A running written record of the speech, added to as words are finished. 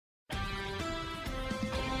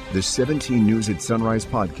The 17 News at Sunrise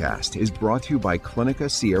podcast is brought to you by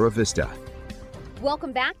Clinica Sierra Vista.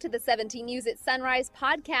 Welcome back to the 17 News at Sunrise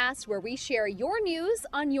podcast, where we share your news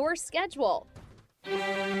on your schedule.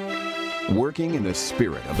 Working in the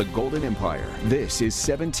spirit of the Golden Empire, this is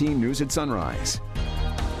 17 News at Sunrise.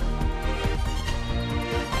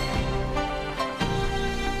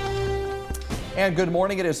 And good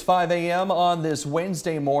morning. It is 5 a.m. on this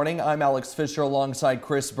Wednesday morning. I'm Alex Fisher alongside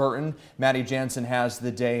Chris Burton. Maddie Jansen has the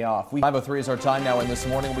day off. 5:03 is our time now, and this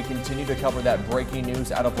morning we continue to cover that breaking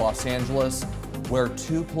news out of Los Angeles, where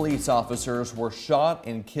 2 police officers were shot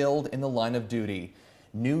and killed in the line of duty.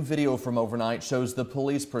 New video from overnight shows the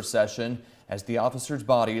police procession as the officers'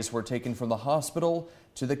 bodies were taken from the hospital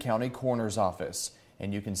to the county coroner's office.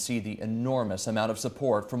 And you can see the enormous amount of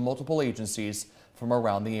support from multiple agencies from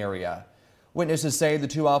around the area. Witnesses say the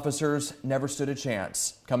 2 officers never stood a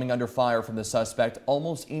chance, coming under fire from the suspect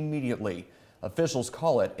almost immediately. Officials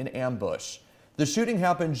call it an ambush. The shooting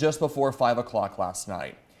happened just before 5 o'clock last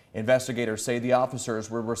night. Investigators say the officers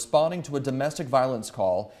were responding to a domestic violence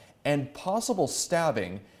call and possible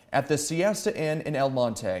stabbing at the Siesta Inn in El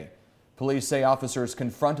Monte. Police say officers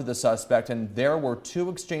confronted the suspect and there were 2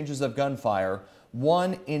 exchanges of gunfire,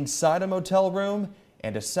 one inside a motel room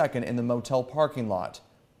and a second in the motel parking lot.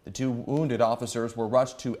 The 2 wounded officers were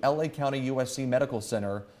rushed to LA County USC Medical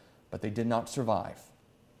Center, but they did not survive.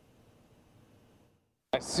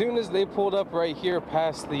 As soon as they pulled up right here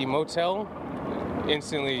past the motel,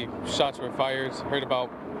 instantly shots were fired. Heard about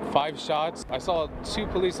 5 shots. I saw 2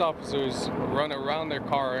 police officers run around their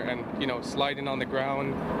car and, sliding on the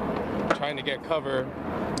ground, trying to get cover.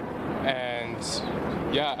 And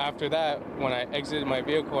yeah, after that, when I exited my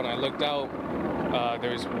vehicle and I looked out,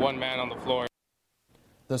 there was 1 man on the floor.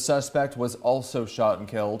 The suspect was also shot and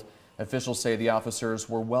killed. Officials say the officers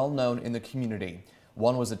were well known in the community.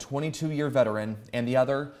 One was a 22-year veteran and the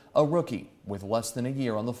other a rookie with less than a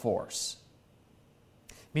year on the force.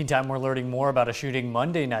 Meantime, we're learning more about a shooting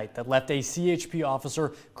Monday night that left a CHP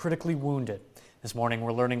officer critically wounded. This morning,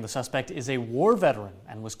 we're learning the suspect is a war veteran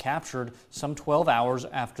and was captured some 12 hours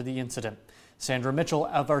after the incident. Sandra Mitchell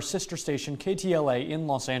of our sister station KTLA in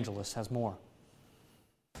Los Angeles has more.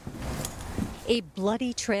 A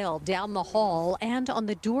bloody trail down the hall and on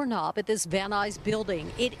the doorknob at this Van Nuys building.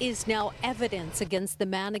 It is now evidence against the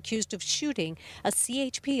man accused of shooting a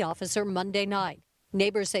CHP officer Monday night.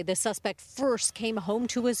 Neighbors say the suspect first came home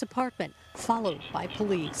to his apartment, followed by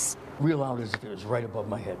police. Real loud as if it was right above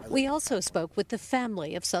my head. We also spoke with the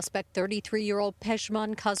family of suspect 33-year-old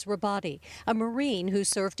Pejman Khosrabadi, a Marine who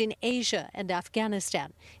served in Asia and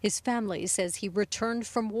Afghanistan. His family says he returned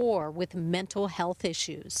from war with mental health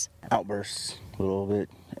issues. Outbursts, a little bit,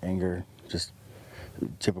 anger, just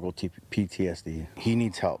typical PTSD. He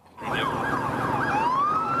needs help.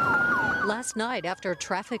 Last night, after a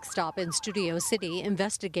traffic stop in Studio City,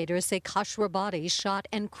 investigators say Khosrabadi shot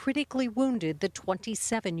and critically wounded the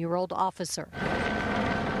 27-year-old officer.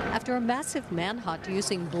 After a massive manhunt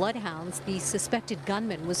using bloodhounds, the suspected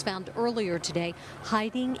gunman was found earlier today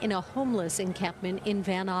hiding in a homeless encampment in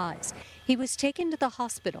Van Nuys. He was taken to the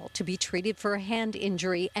hospital to be treated for a hand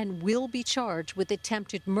injury and will be charged with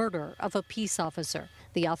attempted murder of a peace officer.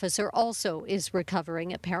 The officer also is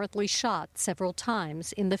recovering, apparently shot several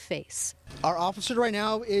times in the face. Our officer right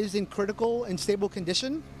now is in critical and stable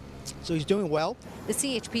condition, so he's doing well. The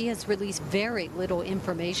CHP has released very little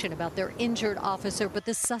information about their injured officer, but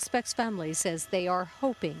the suspect's family says they are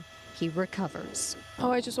hoping he recovers.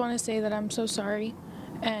 Oh, I just want to say that I'm so sorry,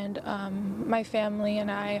 and my family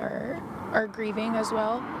and I are grieving as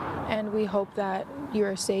well, and we hope that you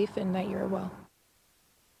are safe and that you're well.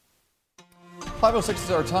 5:06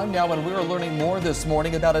 is our time now, and we are learning more this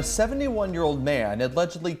morning about a 71-year-old man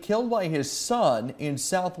allegedly killed by his son in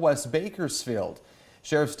southwest Bakersfield.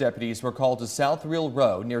 Sheriff's deputies were called to South Real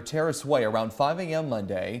Road near Terrace Way around 5 a.m.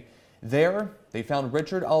 Monday. There, they found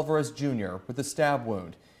Richard Alvarez Jr. with a stab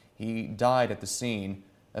wound. He died at the scene.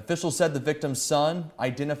 Officials said the victim's son,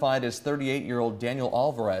 identified as 38-year-old Daniel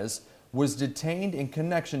Alvarez, was detained in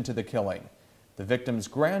connection to the killing. The victim's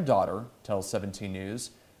granddaughter tells 17 News,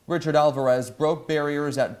 Richard Alvarez broke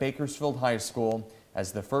barriers at Bakersfield High School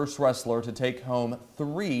as the first wrestler to take home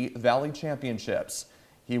 3 Valley championships.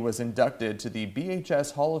 He was inducted to the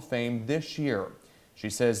BHS Hall of Fame this year. She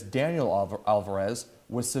says Daniel Alvarez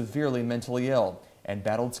was severely mentally ill and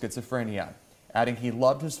battled schizophrenia, adding he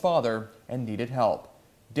loved his father and needed help.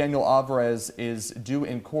 Daniel Alvarez is due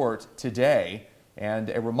in court today, and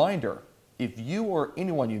a reminder, if you or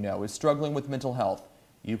anyone you know is struggling with mental health,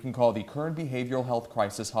 you can call the Current Behavioral Health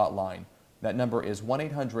Crisis Hotline. That number is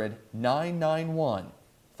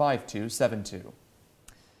 1-800-991-5272.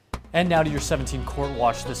 And now to your 17 Court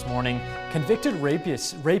Watch this morning. Convicted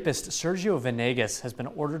rapist Sergio Venegas has been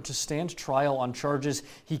ordered to stand trial on charges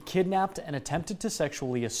he kidnapped and attempted to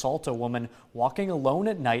sexually assault a woman walking alone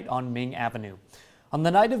at night on Ming Avenue. On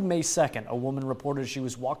the night of May 2nd, a woman reported she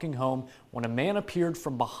was walking home when a man appeared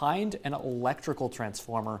from behind an electrical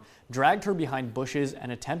transformer, dragged her behind bushes,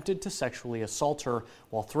 and attempted to sexually assault her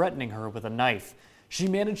while threatening her with a knife. She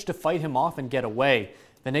managed to fight him off and get away.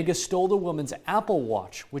 Venegas stole the woman's Apple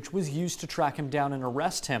Watch, which was used to track him down and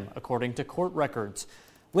arrest him, according to court records.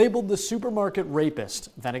 Labeled the supermarket rapist,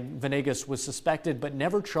 Venegas was suspected but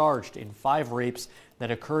never charged in 5 rapes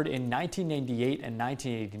that occurred in 1998 and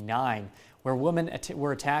 1989, where women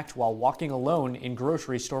were attacked while walking alone in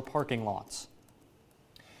grocery store parking lots.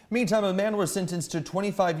 Meantime, a man was sentenced to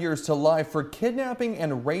 25 years to life for kidnapping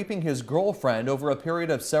and raping his girlfriend over a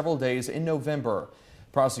period of several days in November.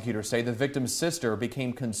 Prosecutors say the victim's sister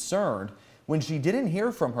became concerned when she didn't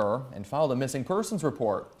hear from her and filed a missing persons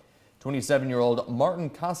report. 27-year-old Martin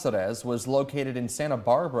Caceres was located in Santa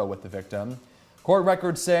Barbara with the victim. Court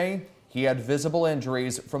records say he had visible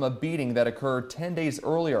injuries from a beating that occurred 10 days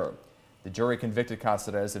earlier. The jury convicted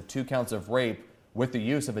Caceres of 2 counts of rape with the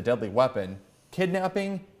use of a deadly weapon,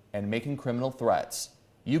 kidnapping, and making criminal threats.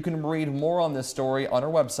 You can read more on this story on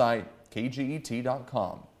our website,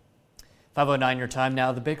 kget.com. 5:09 your time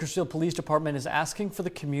now. The Bakersfield Police Department is asking for the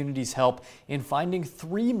community's help in finding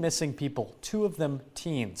 3 missing people, 2 of them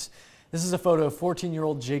teens. This is a photo of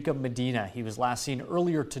 14-year-old Jacob Medina. He was last seen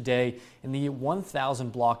earlier today in the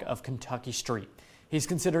 1000 block of Kentucky Street. He's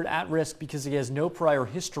considered at risk because he has no prior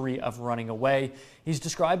history of running away. He's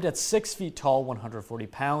described at 6 feet tall, 140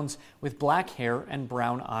 pounds, with black hair and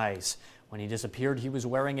brown eyes. When he disappeared, he was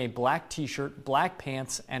wearing a black t-shirt, black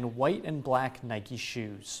pants, and white and black Nike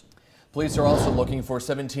shoes. Police are also looking for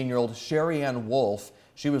 17-year-old Sherry Ann Wolf.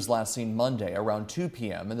 She was last seen Monday around 2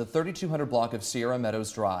 p.m. in the 3200 block of Sierra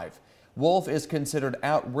Meadows Drive. Wolf is considered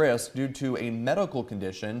at risk due to a medical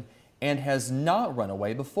condition and has not run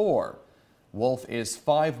away before. Wolf is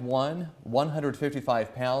 5'1",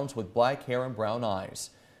 155 pounds with black hair and brown eyes.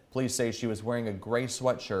 Police say she was wearing a gray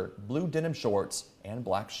sweatshirt, blue denim shorts, and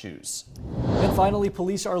black shoes. And finally,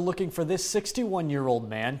 police are looking for this 61-year-old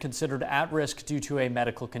man considered at risk due to a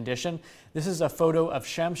medical condition. This is a photo of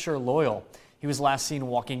Shamshir Loyal. He was last seen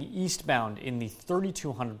walking eastbound in the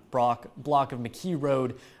 3200 block of McKee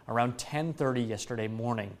Road around 10:30 yesterday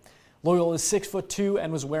morning. Loyal is 6'2"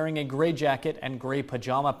 and was wearing a gray jacket and gray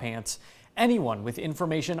pajama pants. Anyone with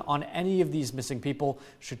information on any of these missing people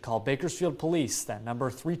should call Bakersfield Police. That number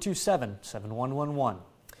 327-7111.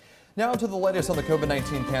 Now to the latest on the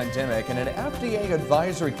COVID-19 pandemic, and an FDA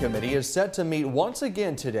advisory committee is set to meet once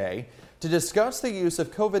again today to discuss the use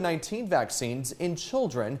of COVID-19 vaccines in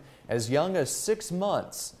children as young as 6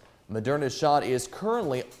 months. Moderna's shot is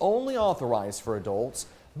currently only authorized for adults,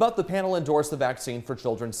 but the panel endorsed the vaccine for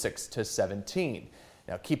children 6 to 17.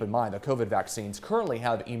 Now, keep in mind that COVID vaccines currently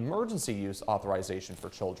have emergency use authorization for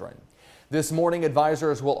children. This morning,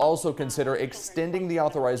 advisors will also consider extending the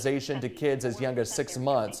authorization to kids as young as 6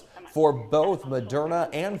 months for both Moderna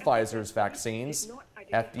and Pfizer's vaccines.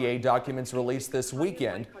 FDA documents released this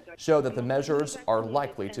weekend show that the measures are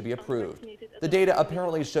likely to be approved. The data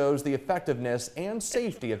apparently shows the effectiveness and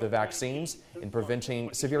safety of the vaccines in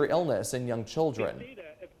preventing severe illness in young children.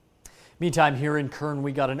 Meantime, here in Kern,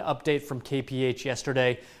 we got an update from KPH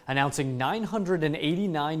yesterday announcing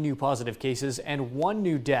 989 new positive cases and 1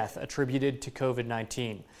 new death attributed to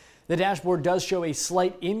COVID-19. The dashboard does show a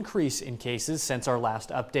slight increase in cases since our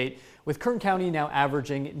last update, with Kern County now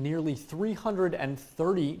averaging nearly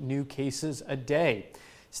 330 new cases a day.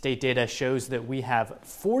 State data shows that we have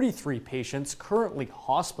 43 patients currently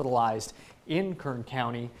hospitalized in Kern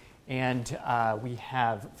County, and we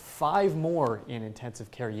have 5 more in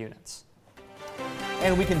intensive care units.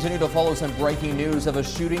 And we continue to follow some breaking news of a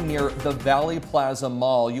shooting near the Valley Plaza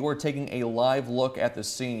Mall. You are taking a live look at the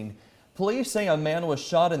scene. Police say a man was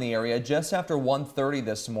shot in the area just after 1:30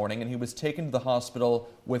 this morning, and he was taken to the hospital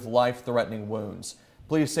with life-threatening wounds.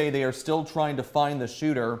 Police say they are still trying to find the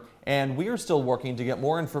shooter, and we are still working to get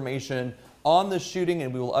more information on the shooting,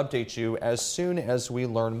 and we will update you as soon as we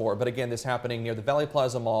learn more. But again, this happening near the Valley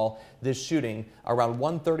Plaza Mall, this shooting around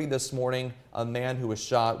 1:30 this morning, a man who was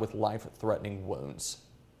shot with life-threatening wounds.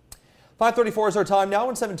 5:34 is our time now,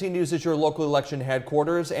 and 17 News is your local election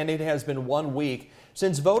headquarters, and it has been 1 week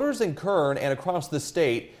since voters in Kern and across the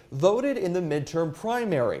state voted in the midterm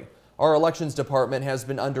primary. Our elections department has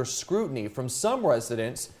been under scrutiny from some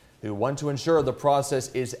residents who want to ensure the process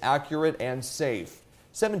is accurate and safe.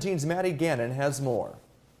 17's Maddie Gannon has more.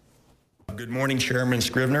 Good morning, Chairman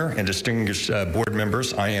Scrivener and distinguished board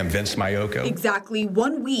members. I am Vince Mayoko. Exactly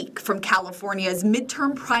 1 week from California's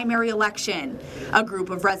midterm primary election, a group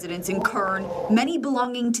of residents in Kern, many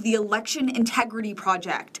belonging to the Election Integrity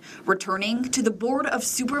Project, returning to the Board of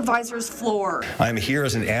Supervisors floor. I'm here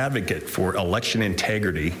as an advocate for election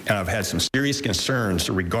integrity, and I've had some serious concerns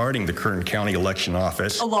regarding the Kern County Election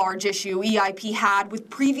Office. A large issue EIP had with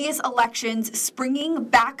previous elections springing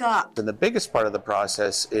back up. And the biggest part of the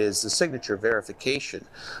process is the signature verification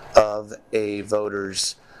of a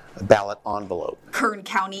voter's ballot envelope. Kern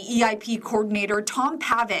County EIP coordinator Tom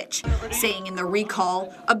Pavich saying in the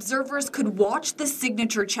recall, observers could watch the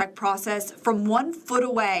signature check process from 1 foot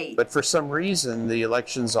away. But for some reason, the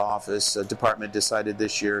elections office department decided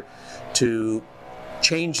this year to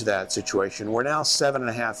change that situation. We're now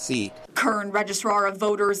 7.5 feet. Kern Registrar of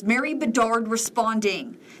Voters Mary Bedard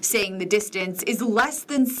responding, saying the distance is less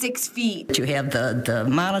than 6 feet. You have the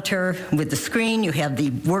monitor with the screen, you have the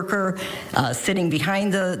worker sitting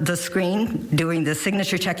behind the screen doing the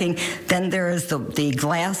signature checking, then there is the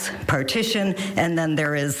glass partition, and then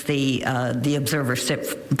there is the observer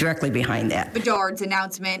sit directly behind that. Bedard's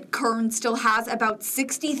announcement, Kern still has about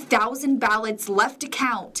 60,000 ballots left to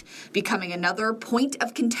count, becoming another point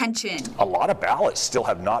of contention. A lot of ballots still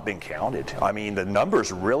have not been counted. I mean, the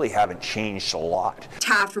numbers really haven't changed a lot.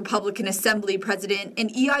 Taft Republican Assembly President and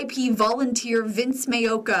EIP volunteer Vince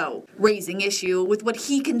Mayoko raising issue with what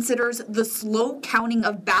he considers the slow counting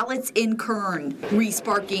of ballots in Kern,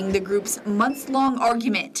 re-sparking the group's months-long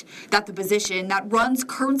argument that the position that runs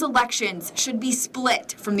Kern's elections should be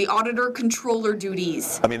split from the auditor-controller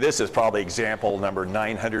duties. I mean, this is probably example number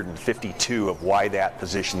 952 of why that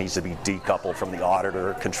position needs to be decoupled from the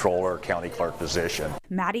auditor, controller, county clerk position.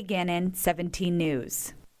 Maddie Gannon, 17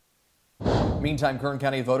 News. Meantime, Kern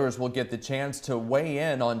County voters will get the chance to weigh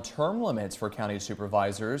in on term limits for county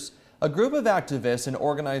supervisors. A group of activists and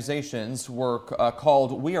organizations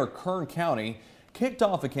called We Are Kern County kicked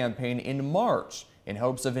off a campaign in March in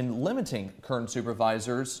hopes of limiting Kern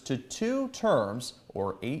supervisors to 2 terms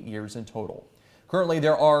or 8 years in total. Currently,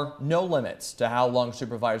 there are no limits to how long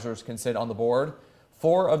supervisors can sit on the board.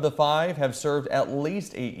 4 of the 5 have served at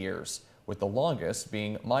least 8 years, with the longest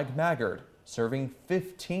being Mike Maggard, serving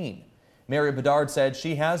 15. Mary Bedard said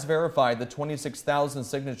she has verified the 26,000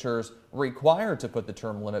 signatures required to put the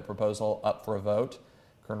term limit proposal up for a vote.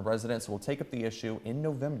 Kern residents will take up the issue in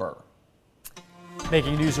November.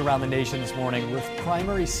 Making news around the nation this morning with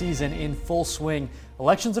primary season in full swing.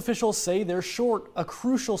 Elections officials say they're short a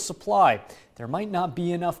crucial supply. There might not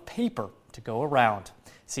be enough paper to go around.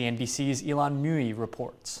 CNBC's Ilan Mui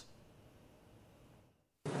reports.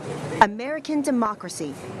 American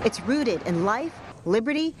democracy. It's rooted in life,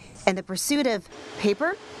 liberty, and the pursuit of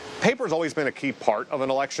paper. Paper's always been a key part of an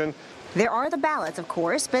election. There are the ballots, of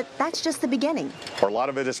course, but that's just the beginning. Or a lot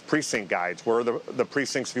of it is precinct guides. Where are the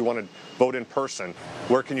precincts if you want to vote in person?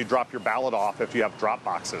 Where can you drop your ballot off if you have drop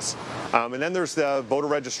boxes? And then there's the voter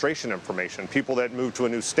registration information. People that move to a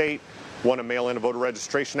new state want to mail in a voter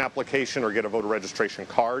registration application or get a voter registration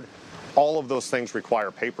card. All of those things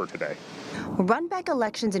require paper today. Runback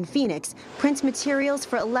Elections in Phoenix prints materials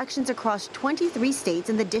for elections across 23 states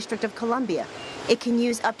in the District of Columbia. It can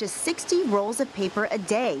use up to 60 rolls of paper a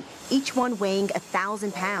day, each one weighing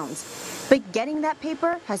 1,000 pounds. But getting that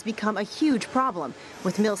paper has become a huge problem,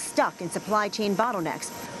 with mills stuck in supply chain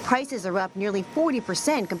bottlenecks. Prices are up nearly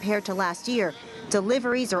 40% compared to last year.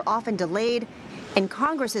 Deliveries are often delayed, and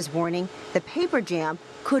Congress is warning the paper jam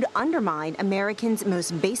could undermine Americans'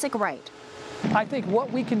 most basic right. I think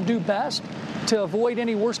what we can do best to avoid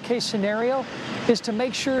any worst-case scenario is to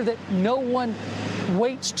make sure that no one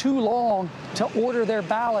waits too long to order their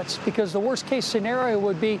ballots, because the worst-case scenario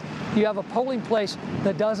would be you have a polling place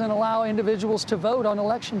that doesn't allow individuals to vote on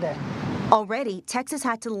Election Day. Already, Texas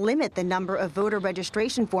had to limit the number of voter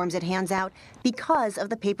registration forms it hands out because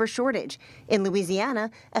of the paper shortage. In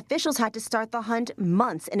Louisiana, officials had to start the hunt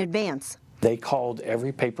months in advance. They called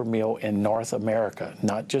every paper mill in North America,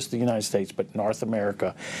 not just the United States, but North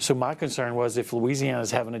America. So my concern was if Louisiana is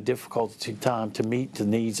having a difficult time to meet the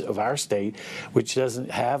needs of our state, which doesn't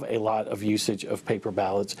have a lot of usage of paper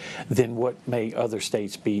ballots, then what may other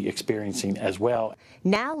states be experiencing as well?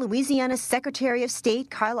 Now, Louisiana's Secretary of State,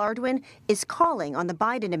 Kyle Ardoin, is calling on the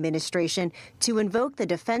Biden administration to invoke the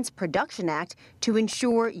Defense Production Act to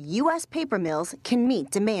ensure U.S. paper mills can meet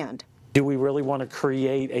demand. Do we really want to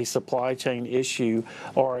create a supply chain issue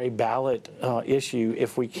or a ballot issue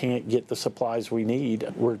if we can't get the supplies we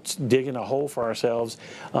need? We're digging a hole for ourselves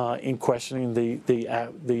in questioning the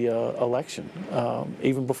election,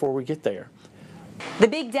 even before we get there. The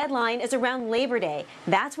big deadline is around Labor Day.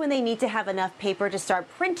 That's when they need to have enough paper to start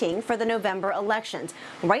printing for the November elections.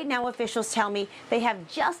 Right now, officials tell me they have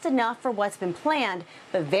just enough for what's been planned,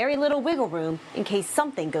 but very little wiggle room in case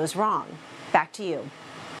something goes wrong. Back to you.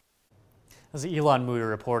 This is Elon Moody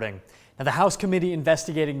reporting. Now, the House committee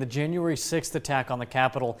investigating the January 6th attack on the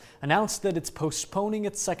Capitol announced that it's postponing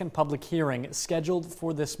its second public hearing scheduled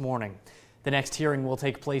for this morning. The next hearing will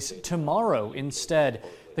take place tomorrow instead.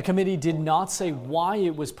 The committee did not say why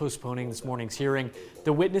it was postponing this morning's hearing.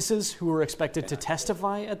 The witnesses who were expected to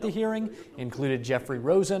testify at the hearing included Jeffrey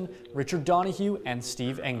Rosen, Richard Donahue, and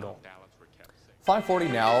Steve Engel.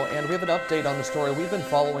 5:40 now, and we have an update on the story we've been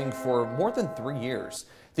following for more than 3 years.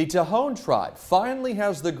 The Tejon tribe finally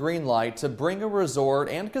has the green light to bring a resort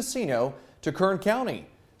and casino to Kern County.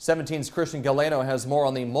 17's Christian Galeno has more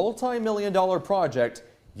on the multi-million-dollar project,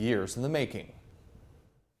 years in the making.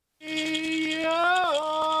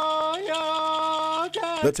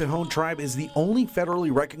 The Tejon tribe is the only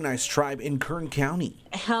federally recognized tribe in Kern County.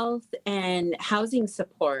 Health and housing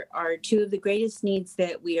support are two of the greatest needs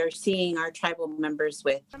that we are seeing our tribal members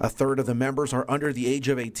with. A third of the members are under the age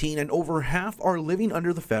of 18 and over half are living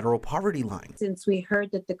under the federal poverty line. Since we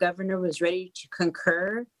heard that the governor was ready to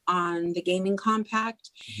concur on the gaming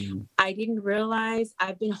compact, I didn't realize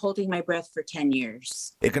I've been holding my breath for 10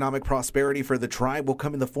 years. Economic prosperity for the tribe will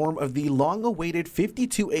come in the form of the long-awaited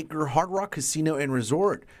 52-acre Hard Rock Casino and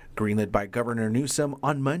Resort, greenlit by Governor Newsom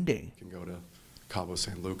on Monday. You can go to Cabo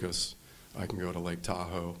San Lucas, I can go to Lake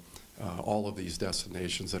Tahoe, all of these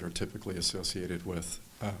destinations that are typically associated with,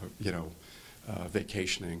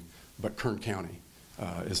 vacationing, but Kern County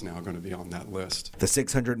is now going to be on that list. The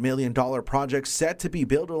 $600 million project set to be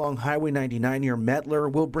built along Highway 99 near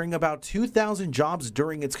Mettler will bring about 2,000 jobs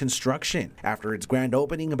during its construction. After its grand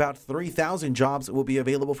opening, about 3,000 jobs will be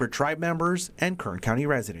available for tribe members and Kern County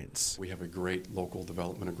residents. We have a great local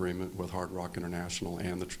development agreement with Hard Rock International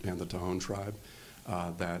and the Tejon tribe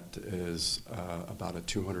that is about a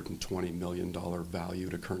 $220 million value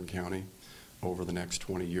to Kern County over the next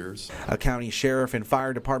 20 years. A county sheriff and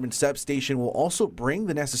fire department substation will also bring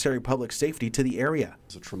the necessary public safety to the area.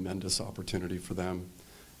 It's a tremendous opportunity for them,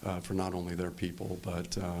 for not only their people,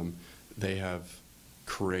 but they have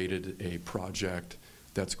created a project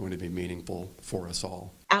that's going to be meaningful for us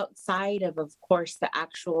all. Outside of course, the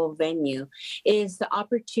actual venue is the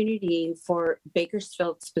opportunity for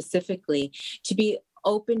Bakersfield specifically to be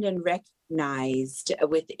opened and recognized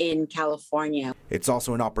within California. It's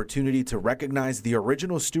also an opportunity to recognize the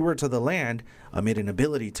original stewards of the land amid an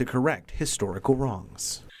ability to correct historical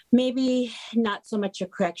wrongs. Maybe not so much a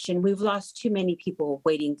correction. We've lost too many people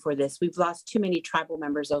waiting for this. We've lost too many tribal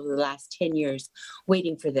members over the last 10 years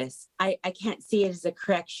waiting for this. I can't see it as a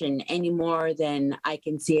correction any more than I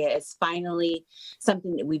can see it as finally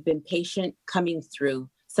something that we've been patient coming through,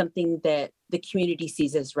 something that the community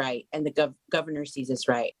sees as right and the governor sees as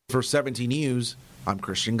right. For 17 News, I'm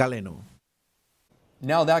Christian Galeno.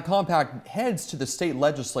 Now that compact heads to the state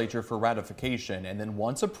legislature for ratification, and then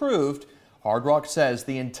once approved, Hard Rock says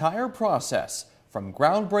the entire process, from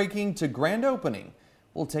groundbreaking to grand opening,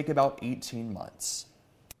 will take about 18 months.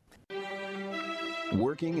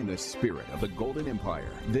 Working in the spirit of the Golden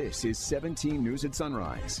Empire, this is 17 News at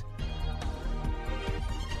Sunrise.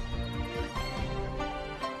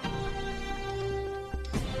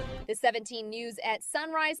 The 17 News at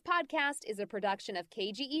Sunrise podcast is a production of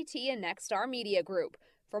KGET and Nexstar Media Group.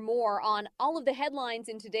 For more on all of the headlines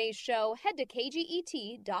in today's show, head to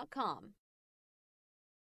kget.com.